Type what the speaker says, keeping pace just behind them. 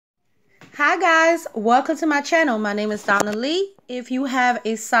Hi guys, welcome to my channel. My name is Donna Lee. If you have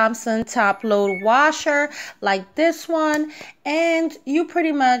a Samsung top load washer like this one and you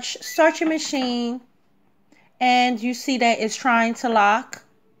pretty much start your machine and you see that it's trying to lock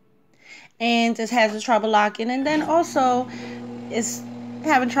and it has a trouble locking, and then also it's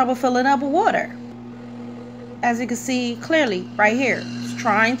having trouble filling up with water. As you can see clearly right here, it's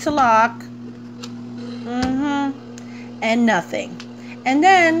trying to lock and nothing, and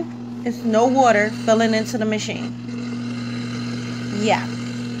then it's no water filling into the machine. Yeah.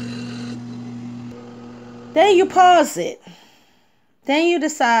 Then you pause it. Then you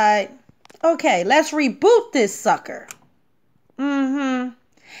decide, okay, let's reboot this sucker. And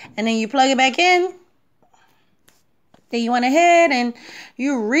then you plug it back in. Then you went ahead and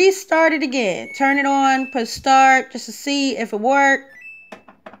you restart it again. Turn it on, put start just to see if it worked.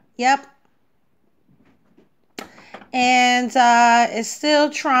 Yep. And it's still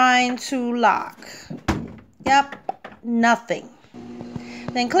trying to lock. Yep. Nothing.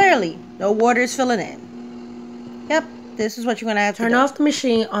 Then clearly, no water is filling in. Yep. This is what you're going to have to do. Turn off the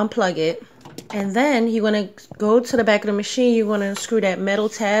machine, unplug it. And then you're going to go to the back of the machine. You're going to unscrew that metal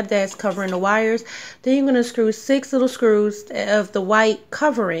tab that's covering the wires. Then you're going to screw 6 little screws of the white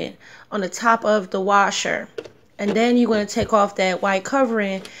covering on the top of the washer. And then you're going to take off that white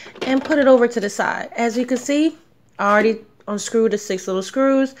covering and put it over to the side. As you can see, I already unscrewed the 6 little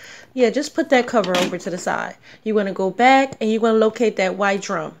screws. Yeah, just put that cover over to the side. You're going to go back and you're going to locate that white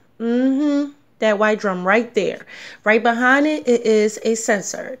drum. That white drum right there. Right behind it, it is a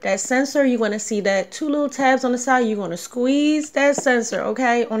sensor. That sensor, you're going to see that 2 little tabs on the side. You're going to squeeze that sensor,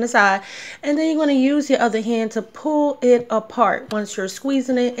 okay, on the side. And then you're going to use your other hand to pull it apart once you're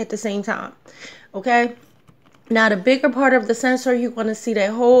squeezing it at the same time, okay? Now, the bigger part of the sensor, you're going to see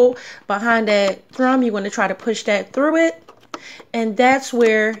that hole behind that drum. You're going to try to push that through it. And that's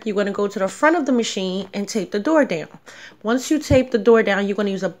where you're going to go to the front of the machine and tape the door down. Once you tape the door down, you're going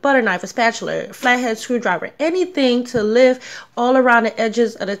to use a butter knife, a spatula, a flathead screwdriver, anything to lift all around the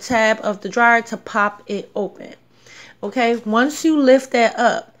edges of the tab of the dryer to pop it open. Okay, once you lift that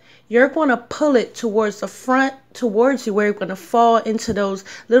up, you're going to pull it towards the front, towards you, where you're going to fall into those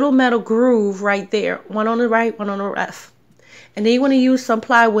little metal groove right there. One on the right, one on the left. And then you're going to use some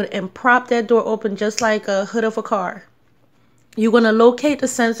plywood and prop that door open just like a hood of a car. You're going to locate the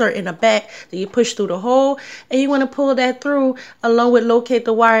sensor in the back that you push through the hole, and you're going to pull that through along with locate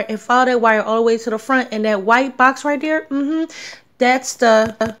the wire and follow that wire all the way to the front. And that white box right there, that's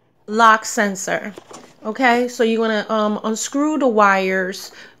the lock sensor. Okay, so you're going to unscrew the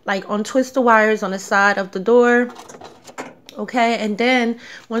wires, like untwist the wires on the side of the door. Okay, and then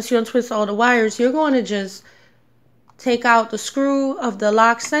once you untwist all the wires, you're going to just take out the screw of the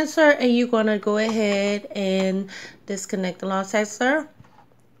lock sensor, and you're going to go ahead and disconnect the lock sensor.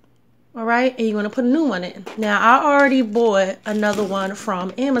 All right, and you're going to put a new one in. Now, I already bought another one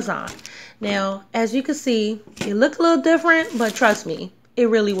from Amazon. Now, as you can see, it looks a little different, but trust me, it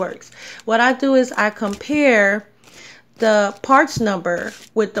really works. What I do is I compare the parts number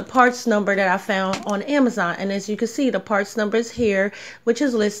with the parts number that I found on Amazon. And as you can see, the parts number is here, which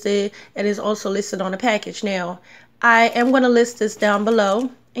is listed, and is also listed on the package. Now, I am going to list this down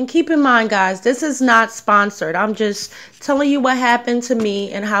below. And keep in mind, guys, this is not sponsored. I'm just telling you what happened to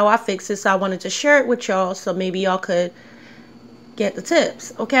me and how I fixed it. So I wanted to share it with y'all so maybe y'all could get the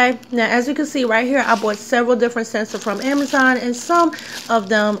tips. Okay. Now, as you can see right here, I bought several different sensors from Amazon, and some of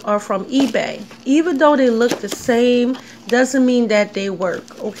them are from eBay. Even though they look the same, doesn't mean that they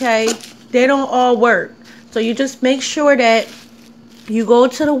work. Okay. They don't all work. So you just make sure that you go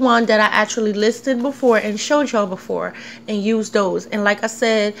to the one that I actually listed before and showed y'all before and use those. And like I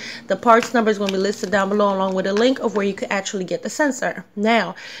said, the parts number is going to be listed down below along with a link of where you can actually get the sensor.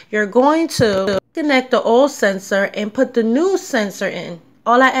 Now, you're going to connect the old sensor and put the new sensor in.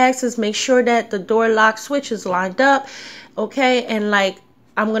 All I ask is make sure that the door lock switch is lined up. Okay, and like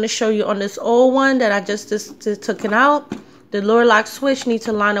I'm going to show you on this old one that I just took it out. The door lock switch needs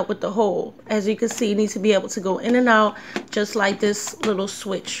to line up with the hole. As you can see, it needs to be able to go in and out just like this little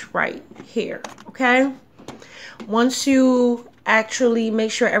switch right here. Okay. Once you actually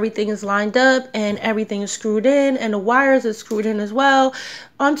make sure everything is lined up and everything is screwed in and the wires are screwed in as well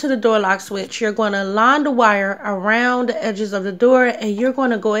onto the door lock switch, you're going to line the wire around the edges of the door, and you're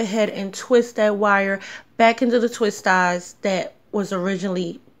going to go ahead and twist that wire back into the twist ties that was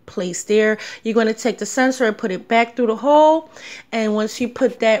originally placed there. You're going to take the sensor and put it back through the hole, and once you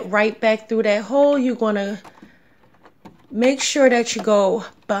put that right back through that hole, you're going to make sure that you go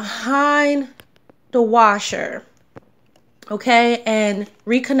behind the washer. Okay, and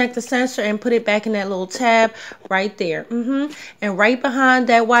reconnect the sensor and put it back in that little tab right there. And right behind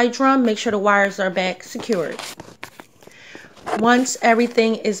that white drum, make sure the wires are back secured. Once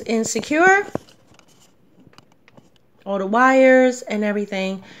everything is insecure, all the wires and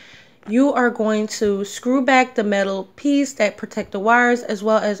everything, you are going to screw back the metal piece that protect the wires, as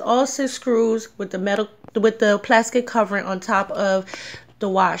well as all 6 screws with the plastic covering on top of the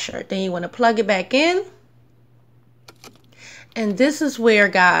washer. Then you want to plug it back in. And this is where,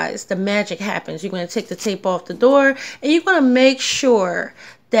 guys, the magic happens. You're going to take the tape off the door, and you're going to make sure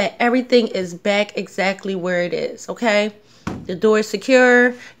that everything is back exactly where it is, okay? The door is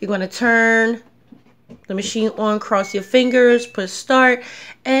secure. You're going to turn the machine on, cross your fingers, push start,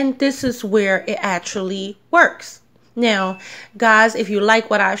 and this is where it actually works. Now, guys, if you like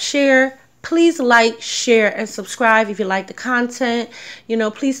what I've shared, please like, share, and subscribe. If you like the content,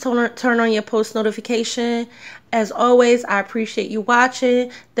 please turn on your post notification. As always, I appreciate you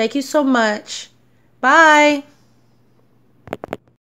watching. Thank you so much. Bye.